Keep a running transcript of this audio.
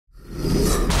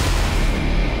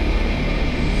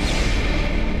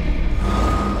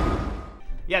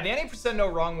Yeah, the 90% no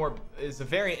wrong warp is a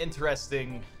very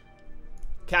interesting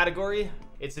category.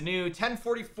 It's a new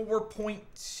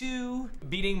 1044.2,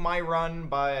 beating my run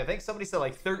by, I think somebody said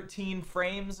like 13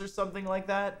 frames or something like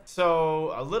that.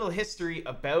 So a little history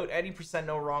about 80%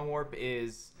 no wrong warp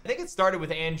is, I think it started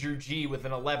with Andrew G with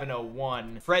an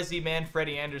 1101. Frezzy man,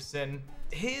 Freddie Anderson,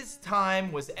 his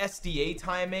time was SDA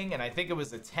timing, and I think it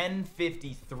was a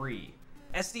 1053.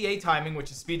 SDA timing,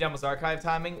 which is Speed Demo's archive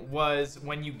timing, was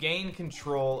when you gain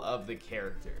control of the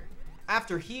character.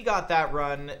 After he got that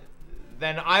run,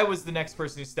 then I was the next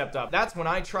person who stepped up. That's when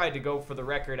I tried to go for the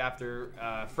record after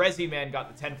Frezzy Man got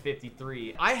the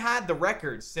 1053. I had the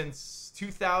record since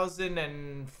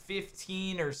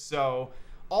 2015 or so,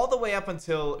 all the way up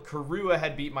until Karua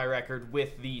had beat my record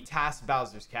with the TAS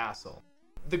Bowser's Castle.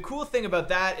 The cool thing about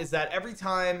that is that every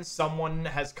time someone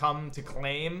has come to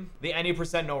claim the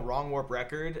 90% no wrong warp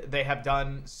record, they have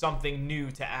done something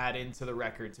new to add into the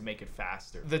record to make it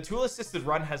faster. The tool assisted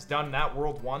run has done that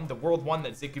World 1, the World 1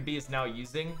 that Czikubi is now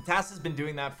using. TAS has been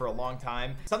doing that for a long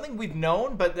time. Something we've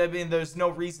known, but I mean, there's no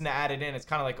reason to add it in. It's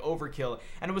kind of like overkill.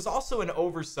 And it was also an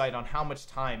oversight on how much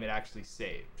time it actually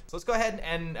saved. So let's go ahead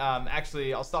and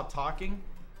actually, I'll stop talking.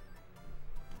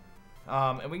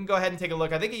 And we can go ahead and take a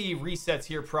look. I think he resets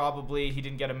here probably. He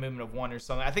didn't get a movement of 1 or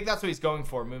something. I think that's what he's going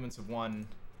for, movements of 1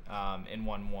 in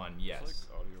 1-1, yes. It's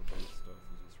like audio-based stuff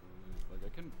is just really, like,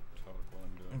 I can talk while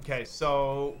I'm doing Okay,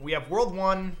 so we have World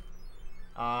 1.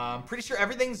 Pretty sure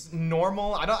everything's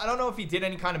normal. I don't know if he did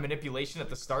any kind of manipulation at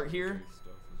the start here.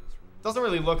 Doesn't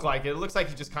really look like it. It looks like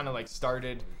he just kind of like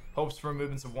started, hopes for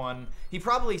movements of 1. He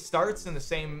probably starts in the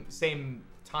same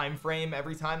time frame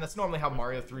every time. That's normally how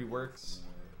Mario 3 works.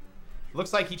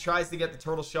 Looks like he tries to get the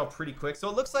turtle shell pretty quick. So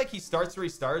it looks like he starts where he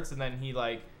starts, and then he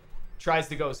like tries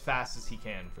to go as fast as he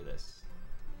can for this.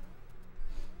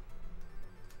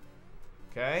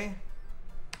 Okay.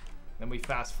 Then we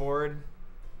fast forward.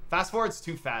 Fast forward's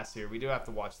too fast here. We do have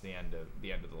to watch the end of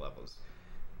the levels.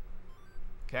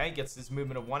 Okay, gets this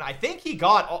movement of 1. I think he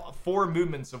got 4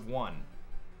 movements of 1.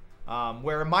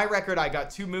 Where in my record I got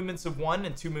 2 movements of 1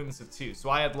 and 2 movements of 2. So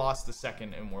I had lost the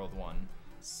second in World 1.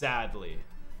 Sadly.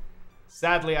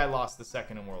 Sadly, I lost the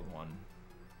second in World 1.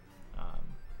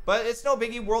 But it's no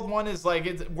biggie. World 1 is like,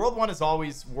 World 1 is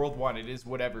always World 1. It is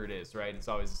whatever it is, right? It's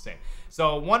always the same.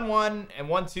 So 1-1 and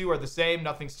 1-2 are the same.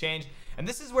 Nothing's changed. And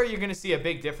this is where you're going to see a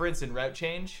big difference in route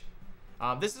change.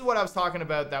 This is what I was talking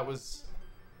about that was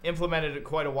implemented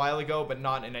quite a while ago, but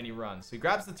not in any run. So he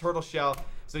grabs the turtle shell.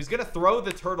 So he's going to throw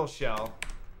the turtle shell.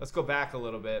 Let's go back a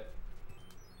little bit.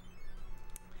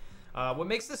 What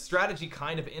makes this strategy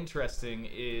kind of interesting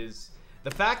is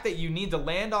the fact that you need to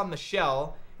land on the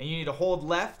shell and you need to hold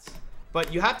left,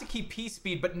 but you have to keep P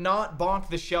speed but not bonk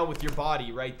the shell with your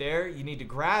body right there. You need to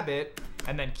grab it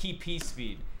and then keep P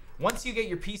speed. Once you get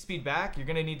your P speed back, you're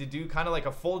going to need to do kind of like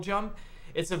a full jump.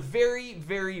 It's a very,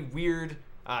 very weird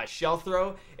shell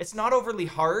throw. It's not overly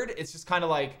hard. It's just kind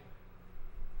of like,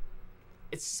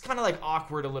 it's just kind of like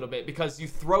awkward a little bit because you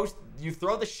throw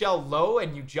the shell low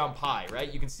and you jump high,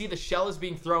 right? You can see the shell is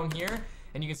being thrown here,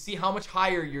 and you can see how much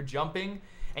higher you're jumping,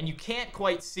 and you can't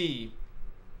quite see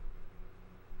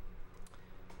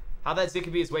how that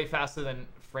Czikubi is way faster than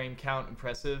frame count.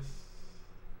 Impressive.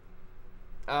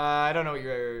 I don't know what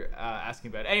you're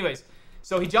asking about. Anyways,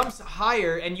 so he jumps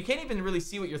higher, and you can't even really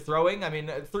see what you're throwing. I mean,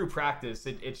 through practice,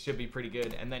 it should be pretty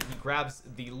good. And then he grabs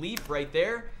the leaf right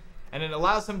there, and it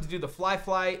allows him to do the fly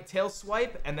tail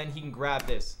swipe, and then he can grab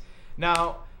this.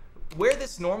 Now, where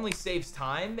this normally saves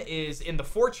time is in the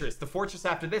fortress. The fortress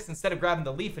after this, instead of grabbing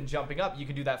the leaf and jumping up, you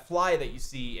can do that fly that you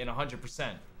see in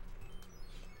 100%.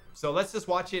 So let's just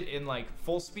watch it in like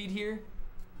full speed here.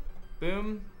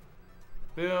 Boom.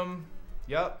 Boom.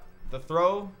 Yep. The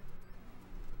throw.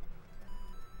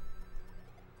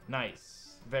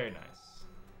 Nice. Very nice.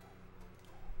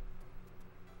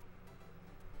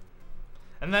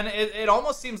 And then it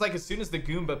almost seems like as soon as the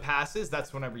Goomba passes,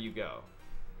 that's whenever you go.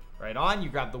 Right on, you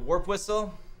grab the warp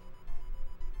whistle.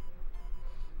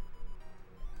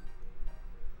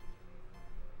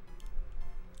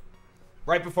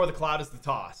 Right before the cloud is the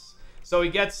toss. So he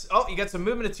gets, oh, he gets a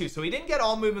movement of 2. So he didn't get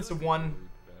all movements of 1.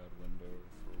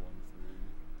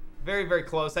 Very, very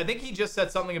close. I think he just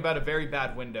said something about a very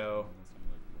bad window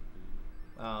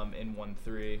in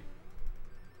 1-3.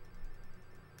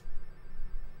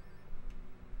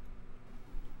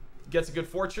 Gets a good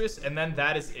fortress, and then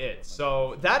that is it.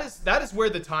 So that is where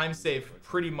the time save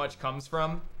pretty much comes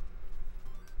from.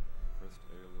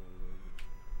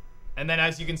 And then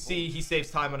as you can see, he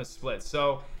saves time on a split.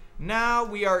 So now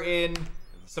we are in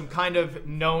some kind of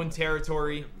known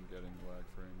territory. I'm getting lag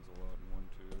frames a lot in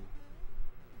 1-2.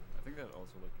 I think that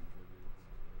also like contributes.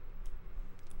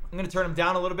 I'm going to turn them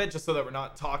down a little bit just so that we're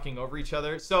not talking over each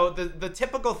other. So the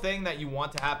typical thing that you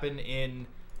want to happen in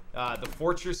the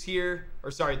fortress here,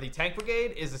 or sorry, the tank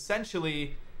brigade, is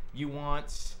essentially you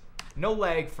want no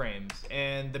lag frames.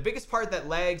 And the biggest part that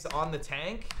lags on the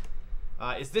tank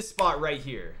is this spot right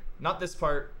here. Not this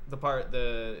part,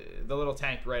 the little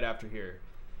tank right after here.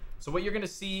 So what you're going to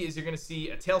see is you're going to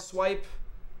see a tail swipe.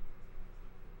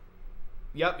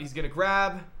 Yep, he's going to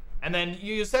grab. And then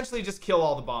you essentially just kill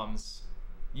all the bombs.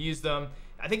 Use them.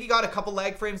 I think he got a couple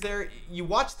lag frames there. You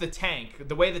watch the tank.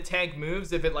 The way the tank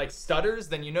moves, if it like stutters,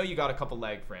 then you know you got a couple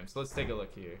lag frames. So let's take a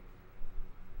look here.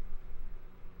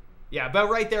 Yeah, about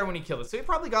right there when he killed it. So he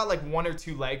probably got like 1 or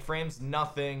 2 lag frames.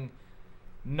 Nothing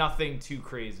too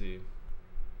crazy.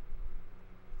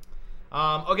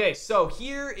 Okay, so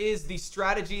here is the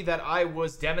strategy that I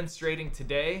was demonstrating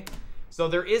today. So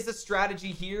there is a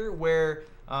strategy here where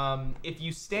if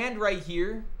you stand right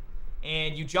here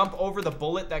and you jump over the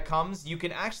bullet that comes, you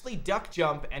can actually duck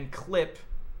jump and clip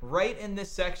right in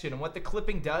this section. And what the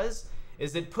clipping does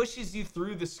is it pushes you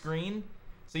through the screen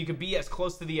so you can be as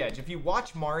close to the edge. If you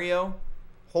watch Mario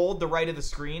hold the right of the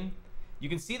screen, you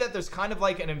can see that there's kind of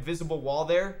like an invisible wall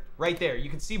there, right there. You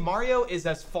can see Mario is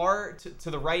as far to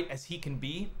the right as he can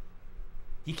be.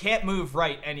 He can't move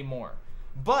right anymore.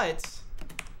 But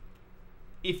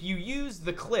if you use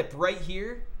the clip right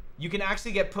here, you can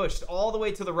actually get pushed all the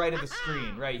way to the right of the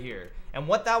screen right here. And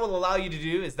what that will allow you to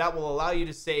do is that will allow you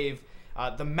to save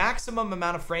the maximum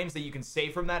amount of frames that you can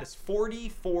save from that is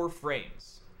 44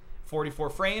 frames.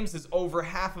 44 frames is over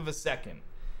half of a second.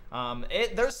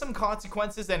 There's some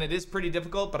consequences and it is pretty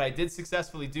difficult, but I did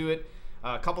successfully do it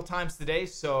a couple times today.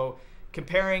 So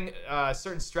comparing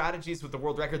certain strategies with the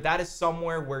world record, that is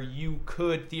somewhere where you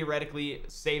could theoretically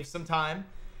save some time.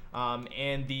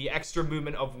 And the extra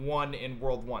movement of 1 in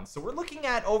World 1. So we're looking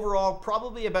at overall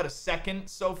probably about a second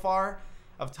so far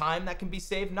of time that can be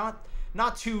saved.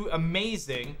 Not too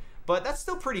amazing, but that's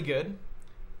still pretty good.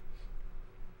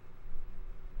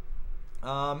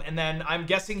 And then I'm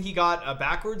guessing he got a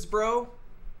backwards bro.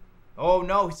 Oh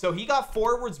no, so he got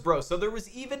forwards bro. So there was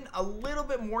even a little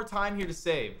bit more time here to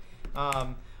save.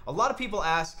 A lot of people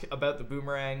ask about the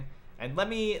boomerang. And let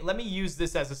me use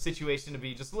this as a situation to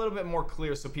be just a little bit more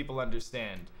clear so people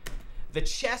understand. The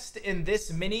chest in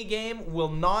this mini game will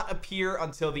not appear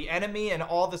until the enemy and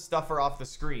all the stuff are off the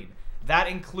screen. That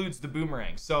includes the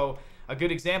boomerang. So a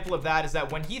good example of that is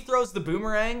that when he throws the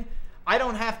boomerang,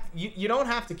 you don't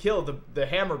have to kill the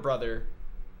Hammer brother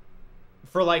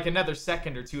for like another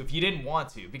second or two if you didn't want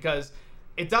to, because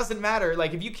it doesn't matter.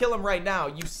 Like if you kill him right now,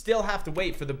 you still have to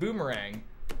wait for the boomerang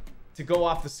to go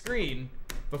off the screen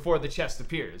before the chest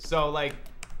appears. So like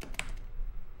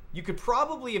you could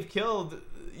probably have killed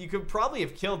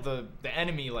the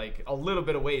enemy like a little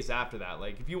bit of ways after that.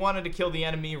 Like if you wanted to kill the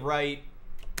enemy right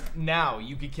now,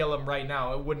 you could kill him right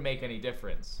now. It wouldn't make any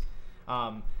difference.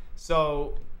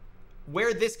 So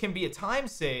where this can be a time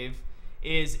save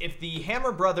is if the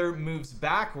Hammer brother moves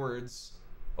backwards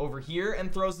over here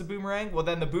and throws the boomerang, well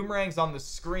then the boomerang's on the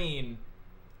screen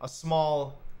a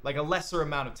lesser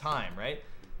amount of time, right?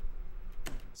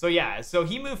 So yeah, so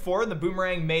he moved forward, the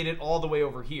boomerang made it all the way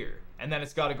over here. And then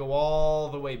it's got to go all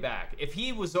the way back. If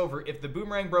the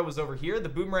boomerang bro was over here, the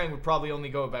boomerang would probably only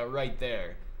go about right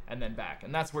there and then back.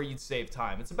 And that's where you'd save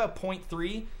time. It's about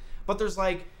 0.3, but there's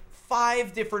like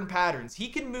 5 different patterns. He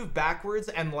can move backwards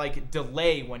and like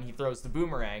delay when he throws the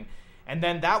boomerang. And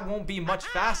then that won't be much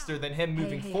faster than him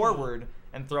moving forward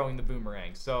and throwing the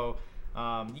boomerang. So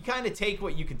you kind of take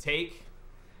what you can take.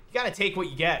 You gotta take what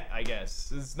you get, I guess.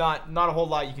 There's not a whole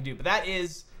lot you can do, but that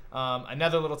is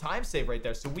another little time save right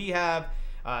there. So we have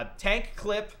tank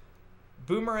clip,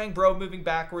 boomerang bro moving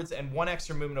backwards, and 1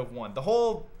 extra movement of 1.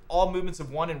 All movements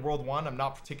of 1 in World 1 I'm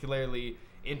not particularly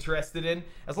interested in.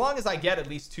 As long as I get at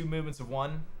least 2 movements of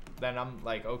 1, then I'm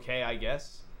like, okay, I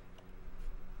guess.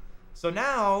 So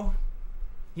now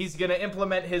he's gonna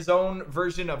implement his own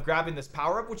version of grabbing this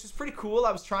power-up, which is pretty cool.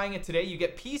 I was trying it today. You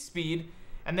get P speed,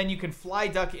 and then you can fly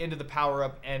duck into the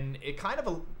power-up, and it kind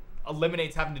of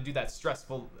eliminates having to do that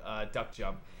stressful duck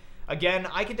jump. Again,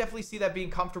 I can definitely see that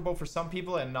being comfortable for some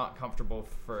people and not comfortable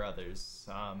for others.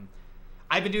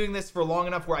 I've been doing this for long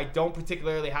enough where I don't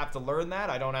particularly have to learn that.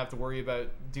 I don't have to worry about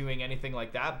doing anything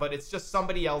like that, but it's just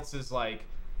somebody else's like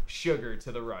sugar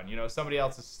to the run, you know, somebody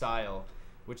else's style,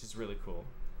 which is really cool.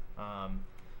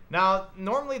 Now,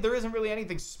 normally there isn't really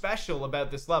anything special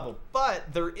about this level,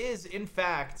 but there is, in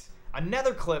fact,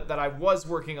 another clip that I was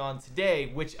working on today,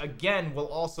 which again will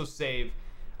also save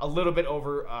a little bit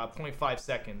over 0.5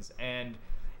 seconds. And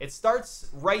it starts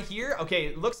right here. Okay,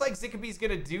 it looks like Czikubi's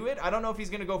gonna do it. I don't know if he's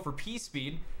gonna go for P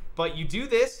speed, but you do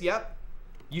this, yep.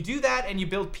 You do that and you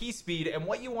build P speed, and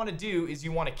what you want to do is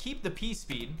you want to keep the P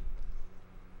speed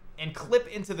and clip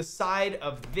into the side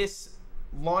of this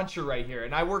launcher right here.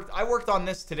 And I worked on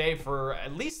this today for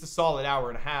at least a solid hour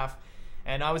and a half,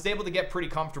 and I was able to get pretty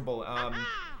comfortable.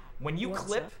 When you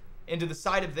clip into the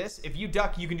side of this, if you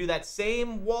duck, you can do that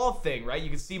same wall thing, right? You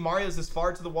can see Mario's as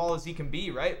far to the wall as he can be,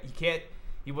 right?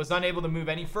 He was unable to move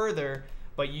any further,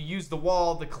 but you use the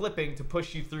wall, the clipping, to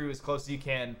push you through as close as you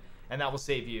can, and that will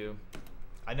save you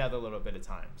another little bit of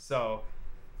time. So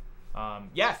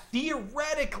yeah,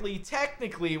 theoretically,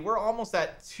 technically, we're almost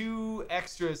at 2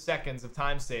 extra seconds of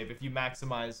time save if you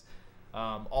maximize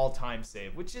all time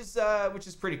save, which is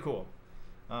pretty cool.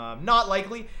 Not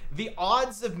likely. The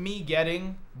odds of me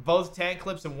getting both tank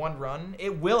clips in one run,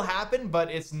 it will happen,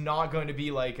 but it's not going to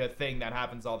be like a thing that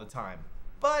happens all the time.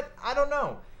 But I don't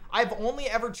know. I've only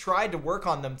ever tried to work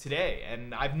on them today,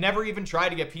 and I've never even tried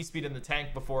to get P-Speed in the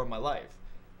tank before in my life.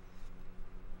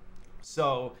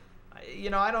 So, you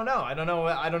know, I don't know. I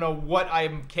don't know what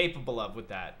I'm capable of with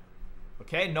that.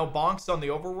 Okay, no bonks on the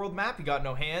overworld map. He got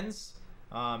no hands.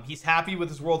 He's happy with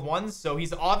his world ones, so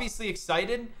he's obviously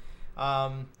excited.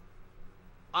 My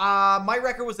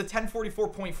record was a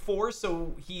 10:44.4,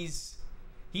 so he's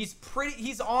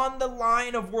on the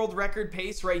line of world record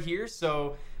pace right here.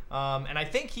 So, and I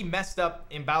think he messed up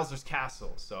in Bowser's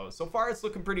Castle. So far it's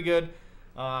looking pretty good.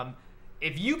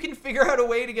 If you can figure out a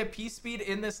way to get P-Speed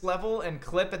in this level and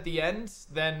clip at the end,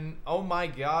 then oh my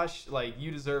gosh, like, you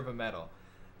deserve a medal.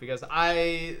 Because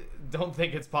I don't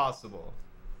think it's possible.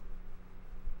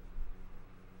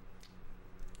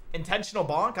 Intentional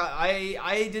bonk?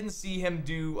 I didn't see him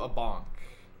do a bonk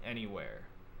anywhere.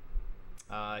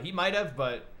 He might have,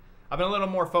 but I've been a little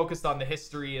more focused on the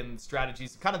history and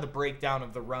strategies, kind of the breakdown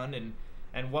of the run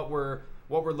and what we're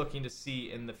looking to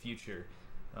see in the future.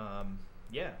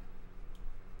 Yeah.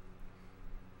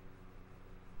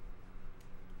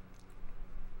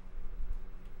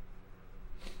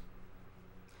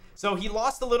 So he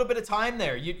lost a little bit of time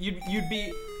there. You'd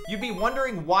be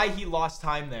wondering why he lost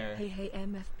time there. Hey,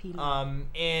 MFP.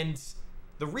 And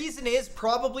the reason is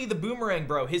probably the Boomerang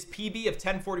Bro. His PB of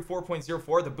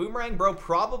 10:44.04. The Boomerang Bro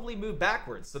probably moved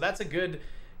backwards. So that's a good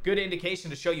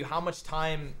indication to show you how much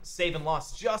time save and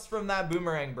loss just from that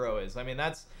Boomerang Bro is. I mean,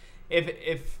 that's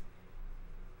if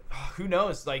who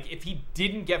knows? Like, if he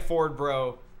didn't get forward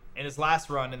Bro in his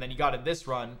last run and then he got it this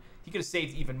run, he could have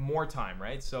saved even more time,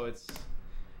 right? So it's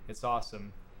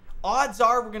awesome. Odds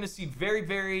are we're going to see very,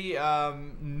 very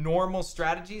normal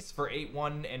strategies for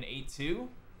 8-1 and 8-2.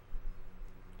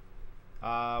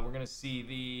 We're going to see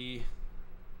the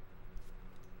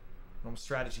normal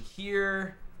strategy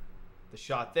here. The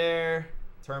shot there.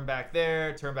 Turn back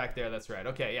there. Turn back there. That's right.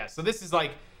 Okay, yeah. So this is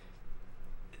like...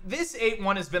 This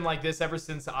 8-1 has been like this ever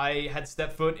since I had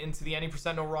stepped foot into the any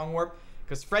percent no wrong warp.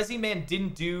 Because Frezzy Man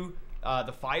didn't do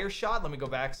the fire shot. Let me go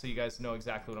back so you guys know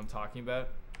exactly what I'm talking about.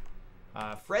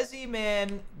 Frezzy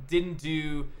Man didn't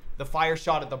do the fire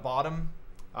shot at the bottom.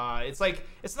 It's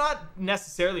not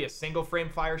necessarily a single frame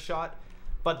fire shot,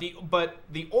 but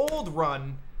the old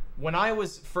run, when I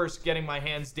was first getting my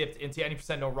hands dipped into any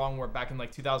percent no wrong warp back in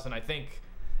like 2000, I think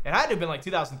it had to have been like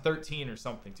 2013 or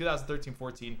something,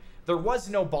 2013-14. There was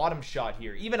no bottom shot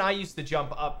here. Even I used to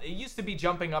jump up. It used to be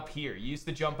jumping up here. You used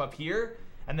to jump up here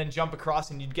and then jump across,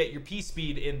 and you'd get your P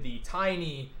speed in the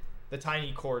tiny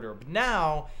corridor. But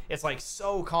now it's like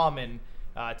so common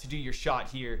to do your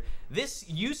shot here. This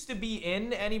used to be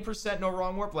in any percent no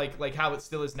wrong warp, like how it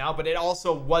still is now, but it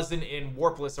also wasn't in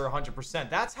warpless or 100%.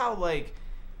 That's how like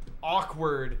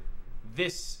awkward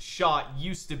this shot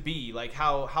used to be, like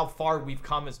how far we've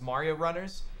come as Mario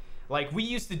runners. Like, we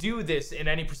used to do this in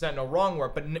any percent no wrong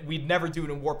warp, but we'd never do it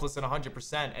in warpless and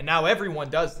 100%. And now everyone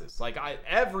does this. Like,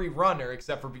 every runner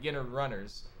except for beginner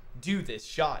runners do this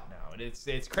shot now, and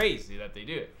it's crazy that they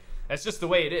do it. That's just the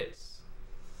way it is.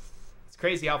 It's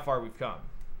crazy how far we've come.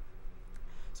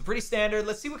 So pretty standard.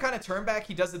 Let's see what kind of turn back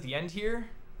he does at the end here.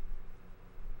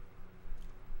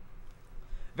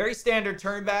 Very standard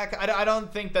turn back. I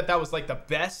don't think that was like the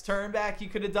best turn back you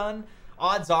could have done.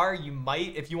 Odds are you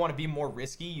might, if you want to be more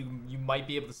risky, you might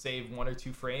be able to save 1 or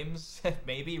 2 frames,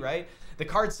 maybe, right? The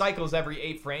card cycles every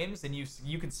 8 frames, and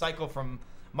you can cycle from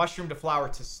mushroom to flower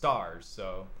to stars.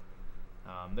 So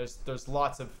there's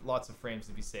lots of frames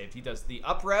to be saved. He does the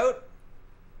up route,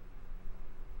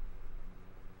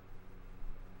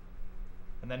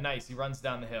 and then nice, he runs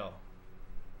down the hill.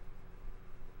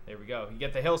 There we go. You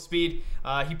get the hill speed.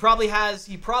 He probably has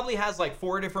like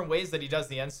 4 different ways that he does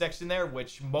the end section there,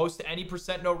 which most any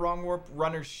percent no wrong warp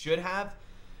runners should have.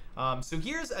 So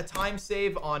here's a time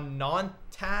save on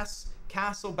non-TAS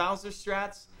Castle Bowser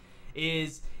strats.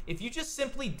 is if you just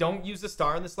simply don't use a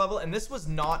star in this level, and this was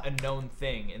not a known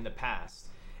thing in the past.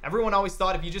 Everyone always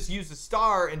thought if you just use a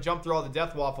star and jump through all the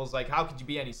death waffles, like, how could you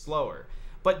be any slower?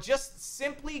 But just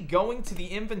simply going to the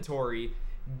inventory,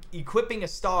 equipping a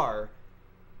star,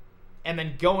 and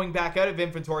then going back out of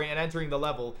inventory and entering the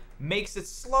level makes it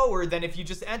slower than if you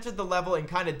just entered the level and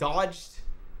kind of dodged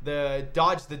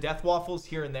the death waffles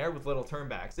here and there with little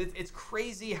turnbacks. It's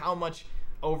crazy how much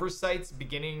oversights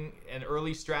beginning and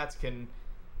early strats can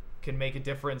make a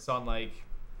difference on like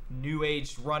new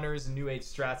age runners and new age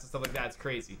strats and stuff like that. It's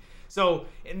crazy. So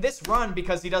in this run,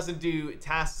 because he doesn't do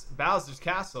Bowser's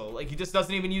Castle, like he just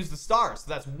doesn't even use the star. So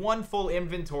that's one full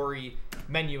inventory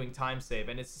menuing time save,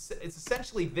 and it's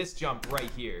essentially this jump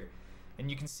right here. And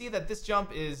you can see that this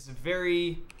jump is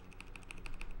very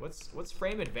what's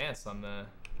frame advance on the,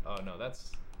 oh no,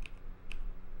 that's,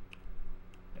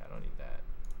 yeah, I don't need that.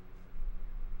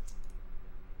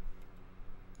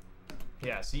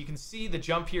 Yeah, so you can see the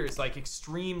jump here is like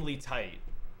extremely tight.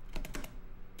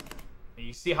 And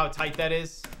you see how tight that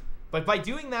is? But by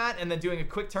doing that and then doing a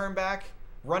quick turn back,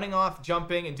 running off,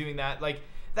 jumping, and doing that, like,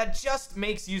 that just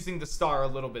makes using the star a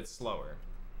little bit slower.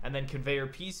 And then conveyor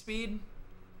P speed.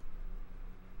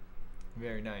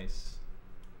 Very nice.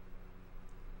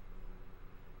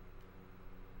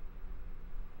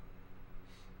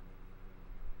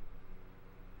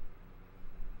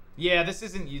 Yeah, this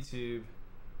isn't YouTube.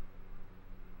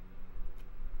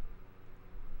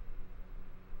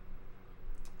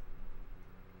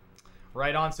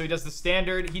 Right on. So he does the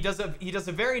standard. He does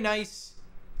a very nice,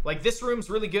 like, this room's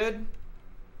really good.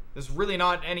 There's really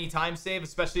not any time save,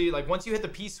 especially like once you hit the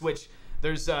P switch,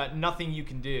 there's nothing you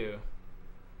can do.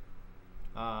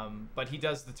 But he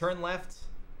does the turn left.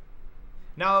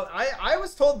 Now, I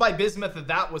was told by Bismuth that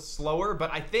that was slower,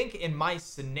 but I think in my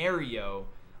scenario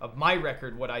of my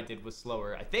record, what I did was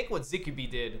slower. I think what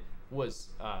Czikubi did was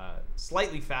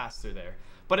slightly faster there.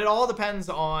 But it all depends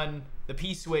on the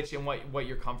P switch and what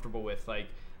you're comfortable with. Like,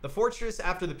 the Fortress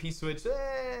after the P switch,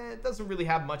 it doesn't really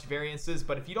have much variances,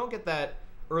 but if you don't get that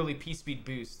early P speed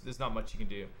boost, there's not much you can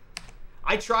do.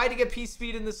 I tried to get P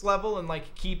speed in this level and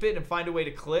like keep it and find a way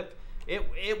to clip.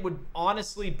 It would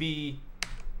honestly be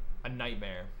a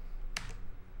nightmare.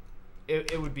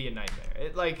 It would be a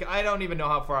nightmare. Like, I don't even know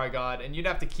how far I got, and you'd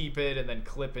have to keep it and then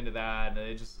clip into that,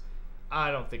 and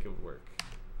I don't think it would work.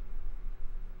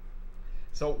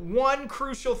 So one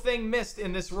crucial thing missed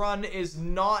in this run is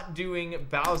not doing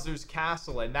Bowser's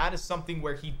Castle, and that is something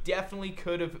where he definitely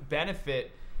could have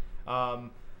benefit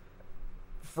from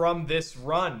this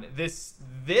run.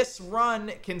 This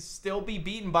run can still be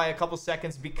beaten by a couple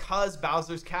seconds because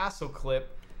Bowser's Castle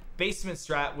clip basement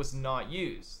strat was not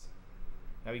used.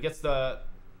 Now he gets the...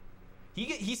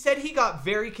 He said he got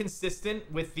very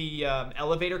consistent with the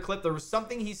elevator clip. There was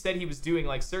something he said he was doing,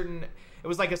 like certain... It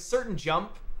was like a certain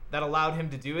jump that allowed him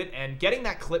to do it, and getting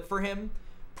that clip for him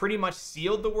pretty much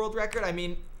sealed the world record. I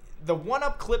mean, the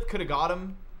one-up clip could have got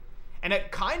him, and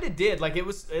it kind of did. Like,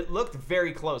 it looked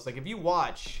very close. Like, if you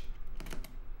watch...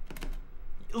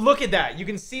 Look at that. You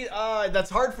can see... that's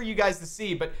hard for you guys to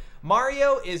see, but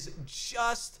Mario is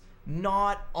just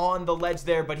not on the ledge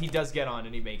there, but he does get on,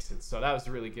 and he makes it. So that was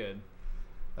really good.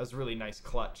 That was a really nice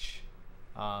clutch.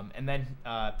 And then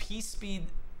P-Speed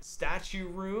Statue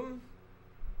Room.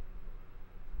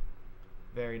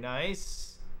 Very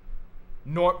nice.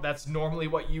 That's normally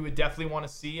what you would definitely want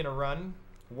to see in a run.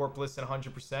 Warpless and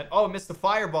 100%. Oh, missed the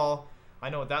fireball. I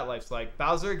know what that life's like.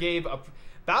 Bowser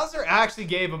actually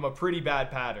gave him a pretty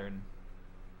bad pattern.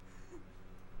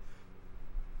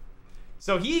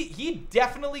 So he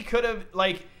definitely could have,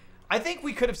 like, I think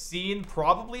we could have seen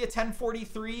probably a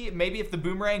 1043, maybe if the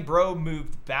Boomerang Bro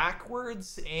moved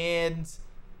backwards, and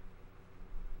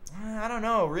I don't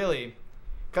know, really.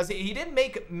 Because he didn't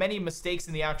make many mistakes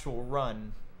in the actual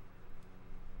run.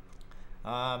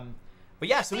 But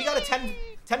yeah, so we got a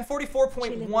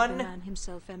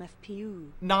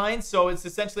 1044.19, so it's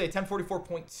essentially a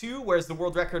 1044.2, whereas the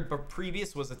world record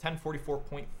previous was a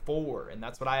 1044.4, and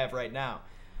that's what I have right now.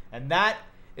 And that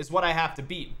is what I have to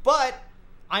beat. But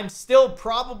I'm still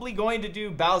probably going to do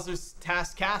Bowser's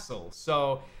Castle.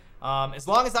 So as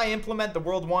long as I implement the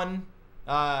World 1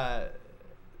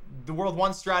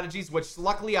 strategies, which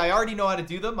luckily I already know how to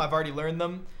do them. I've already learned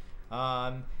them.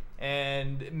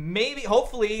 And maybe,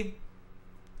 hopefully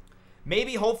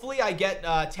I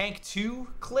get Tank 2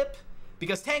 clip,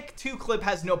 because Tank 2 clip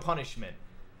has no punishment.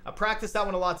 I practiced that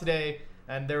one a lot today,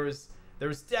 and there was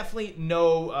definitely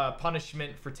no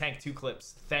punishment for Tank 2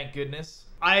 clips. Thank goodness.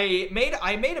 I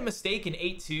made a mistake in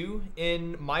 8-2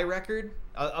 in my record,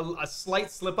 a slight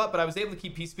slip up, but I was able to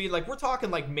keep P speed. Like, we're talking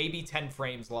like maybe 10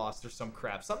 frames lost or some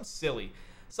crap, something silly.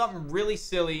 something really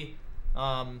silly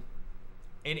in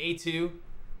A2.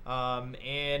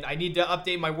 And I need to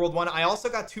update my World 1. I also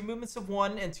got 2 movements of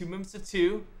 1 and 2 movements of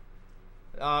 2,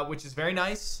 which is very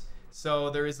nice. So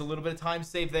there is a little bit of time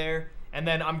save there. And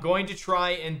then I'm going to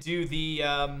try and do the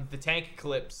tank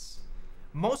eclipse.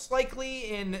 Most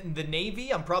likely in the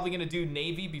Navy. I'm probably going to do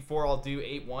Navy before I'll do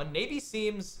 8-1. Navy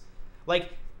seems like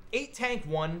 8 tank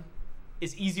 1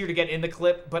 is easier to get in the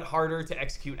clip, but harder to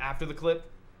execute after the clip.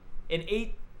 And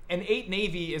 8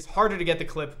 Navy is harder to get the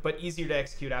clip, but easier to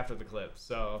execute after the clip.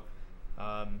 So,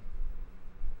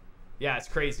 yeah, it's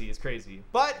crazy. It's crazy.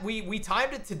 But we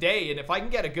timed it today, and if I can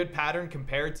get a good pattern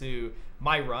compared to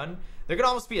my run, there could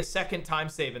almost be a second time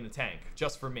save in the tank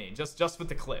just for me, just with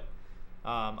the clip.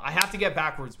 I have to get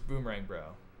backwards boomerang, bro.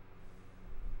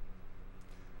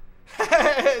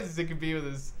 Czikubi with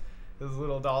his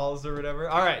little dolls or whatever.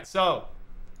 All right, so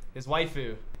his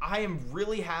waifu. I am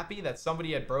really happy that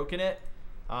somebody had broken it.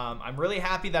 I'm really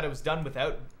happy that it was done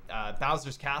without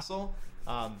Bowser's Castle.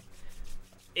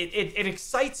 It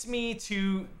excites me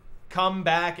to come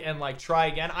back and like try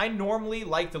again. I normally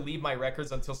like to leave my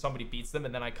records until somebody beats them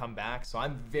and then I come back. So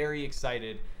I'm very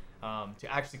excited to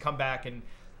actually come back, and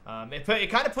it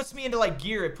kind of puts me into like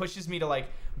gear. It pushes me to like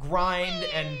grind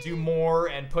and do more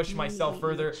and push myself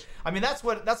further. I mean, that's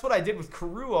what I did with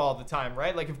Karua all the time,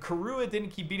 right? Like if Karua didn't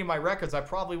keep beating my records, I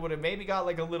probably would have maybe got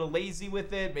like a little lazy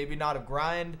with it, maybe not have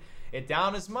grind it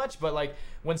down as much. But like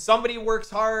when somebody works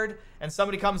hard and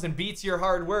somebody comes and beats your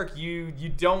hard work, you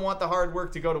don't want the hard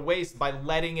work to go to waste by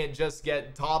letting it just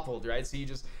get toppled, right? So you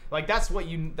just like that's what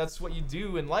you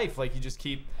do in life. Like you just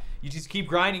keep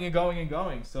grinding and going and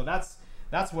going. So that's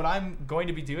what I'm going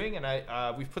to be doing,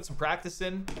 and we've put some practice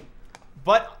in.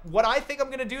 But what I think I'm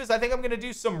going to do is I think I'm going to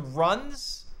do some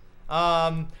runs.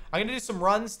 I'm going to do some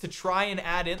runs to try and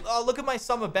add in. Oh, look at my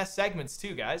sum of best segments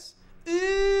too, guys.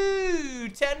 Ooh,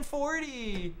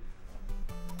 1040.